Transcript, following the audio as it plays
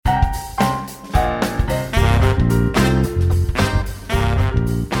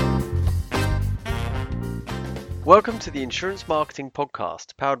Welcome to the Insurance Marketing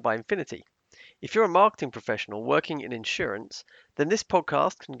Podcast, powered by Infinity. If you're a marketing professional working in insurance, then this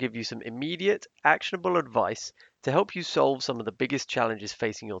podcast can give you some immediate, actionable advice to help you solve some of the biggest challenges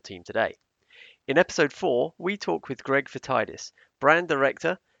facing your team today. In episode 4, we talk with Greg Vitidis, Brand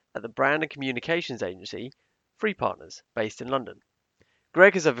Director at the brand and communications agency Free Partners, based in London.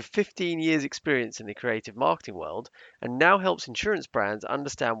 Greg has over 15 years' experience in the creative marketing world and now helps insurance brands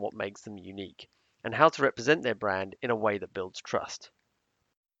understand what makes them unique and how to represent their brand in a way that builds trust.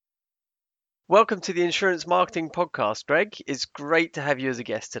 Welcome to the Insurance Marketing Podcast, Greg. It's great to have you as a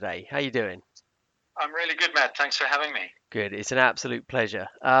guest today. How are you doing? I'm really good, Matt. Thanks for having me. Good. It's an absolute pleasure.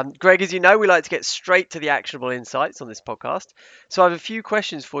 Greg, as you know, we like to get straight to the actionable insights on this podcast. So I have a few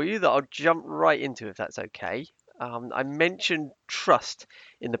questions for you that I'll jump right into, if that's okay. I mentioned trust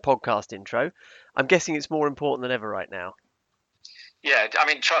in the podcast intro. I'm guessing it's more important than ever right now. Yeah, I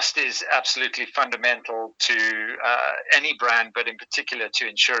mean, trust is absolutely fundamental to any brand, but in particular to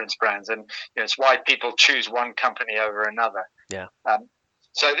insurance brands. And it's why people choose one company over another. Yeah.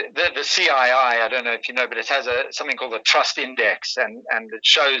 So the CII, I don't know if you know, but it has something called the Trust Index, and it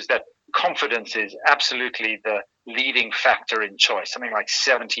shows that confidence is absolutely the leading factor in choice, something like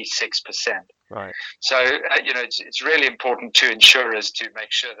 76%. Right. So, it's really important to insurers to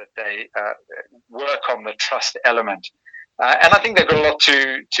make sure that they work on the trust element. And I think they've got a lot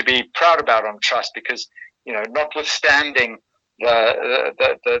to be proud about on trust because, notwithstanding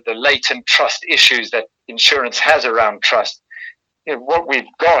the latent trust issues that insurance has around trust, what we've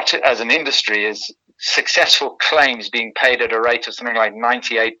got as an industry is successful claims being paid at a rate of something like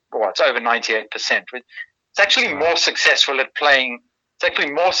 98, or it's over 98%. It's actually more successful at paying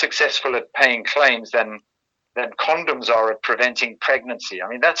claims than condoms are at preventing pregnancy. I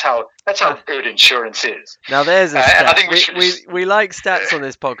mean, that's how good insurance is. Now there's a stat. I think we like stats on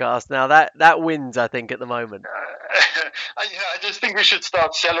this podcast. Now that wins, I think, at the moment. I just think we should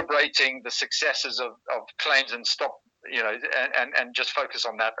start celebrating the successes of claims and stop, and just focus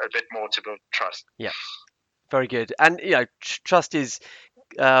on that a bit more to build trust. Yeah, very good. And trust is.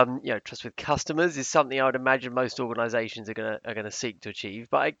 Trust with customers is something I would imagine most organizations are gonna seek to achieve,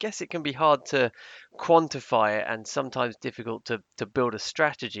 but I guess it can be hard to quantify it and sometimes difficult to build a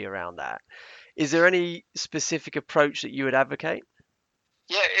strategy around that. Is there any specific approach that you would advocate?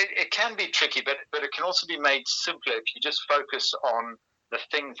 Yeah, it can be tricky, but it can also be made simpler if you just focus on the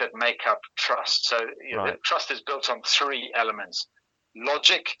things that make up trust. So Right. The trust is built on 3 elements: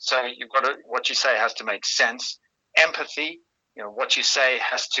 logic, so what you say has to make sense; empathy, what you say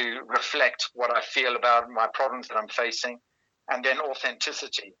has to reflect what I feel about my problems that I'm facing; and then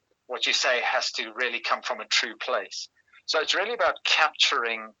authenticity. What you say has to really come from a true place. So it's really about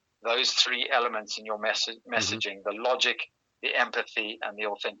capturing those 3 elements in your messaging: the logic, the empathy, and the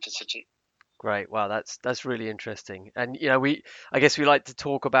authenticity. Great. Wow, that's really interesting. And I guess we like to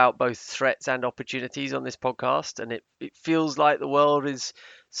talk about both threats and opportunities on this podcast, and it feels like the world is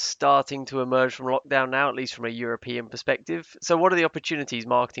starting to emerge from lockdown now, at least from a European perspective. So what are the opportunities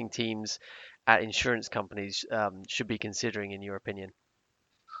marketing teams at insurance companies should be considering, in your opinion?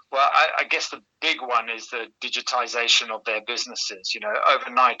 Well, I guess the big one is the digitization of their businesses.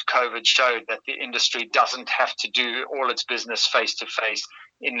 Overnight, COVID showed that the industry doesn't have to do all its business face to face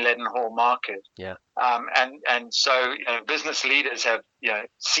in Leadenhall Market. Yeah. And so business leaders have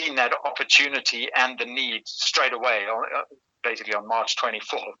seen that opportunity and the need straight away, basically on March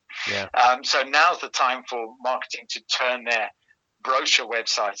 24th. Yeah. So now's the time for marketing to turn their brochure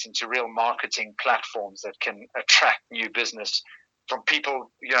websites into real marketing platforms that can attract new business from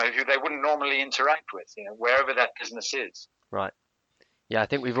people who they wouldn't normally interact with, wherever that business is. Right. Yeah, I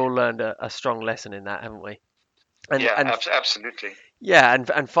think we've all learned a strong lesson in that, haven't we? Absolutely. Yeah,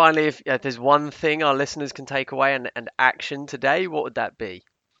 and finally, if there's one thing our listeners can take away and action today, what would that be?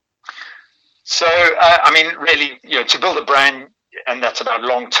 So, really, to build a brand, and that's about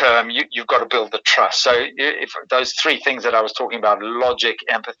long term, you've got to build the trust. So if those 3 things that I was talking about, logic,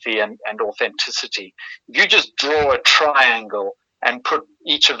 empathy, and authenticity, if you just draw a triangle and put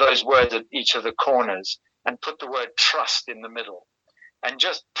each of those words at each of the corners and put the word trust in the middle and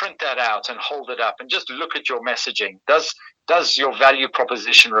just print that out and hold it up and just look at your messaging. Does your value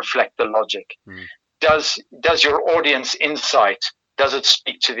proposition reflect the logic? Does your audience insight, does it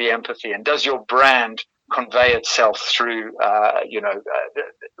speak to the empathy? And does your brand convey itself through,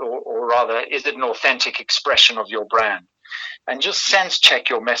 or rather, is it an authentic expression of your brand? And just sense check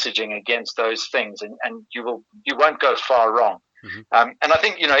your messaging against those things, and you won't go far wrong. And I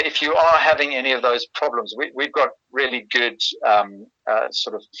think, if you are having any of those problems, we've got really good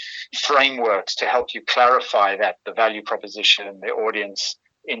sort of frameworks to help you clarify that, the value proposition, the audience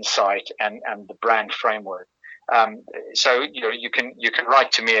insight, and the brand framework. So you can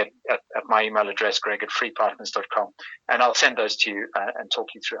write to me at my email address, greg@freepartners.com, and I'll send those to you and talk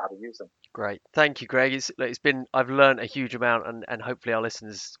you through how to use them. Great. Thank you, Greg. I've learned a huge amount, and hopefully our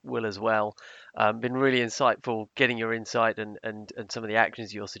listeners will as well. Been really insightful getting your insight and some of the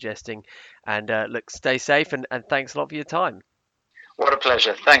actions you're suggesting. And look, stay safe, and thanks a lot for your time. What a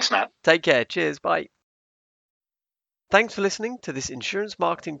pleasure. Thanks, Matt. Take care. Cheers. Bye. Thanks for listening to this insurance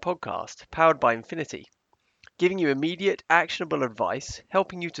marketing podcast powered by Infinity, giving you immediate, actionable advice,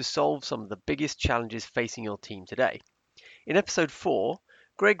 helping you to solve some of the biggest challenges facing your team today. In episode 4,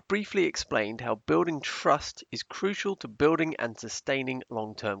 Greg briefly explained how building trust is crucial to building and sustaining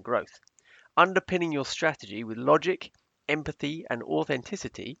long-term growth. Underpinning your strategy with logic, empathy, and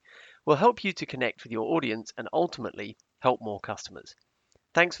authenticity will help you to connect with your audience and ultimately help more customers.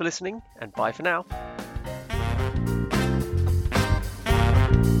 Thanks for listening, and bye for now.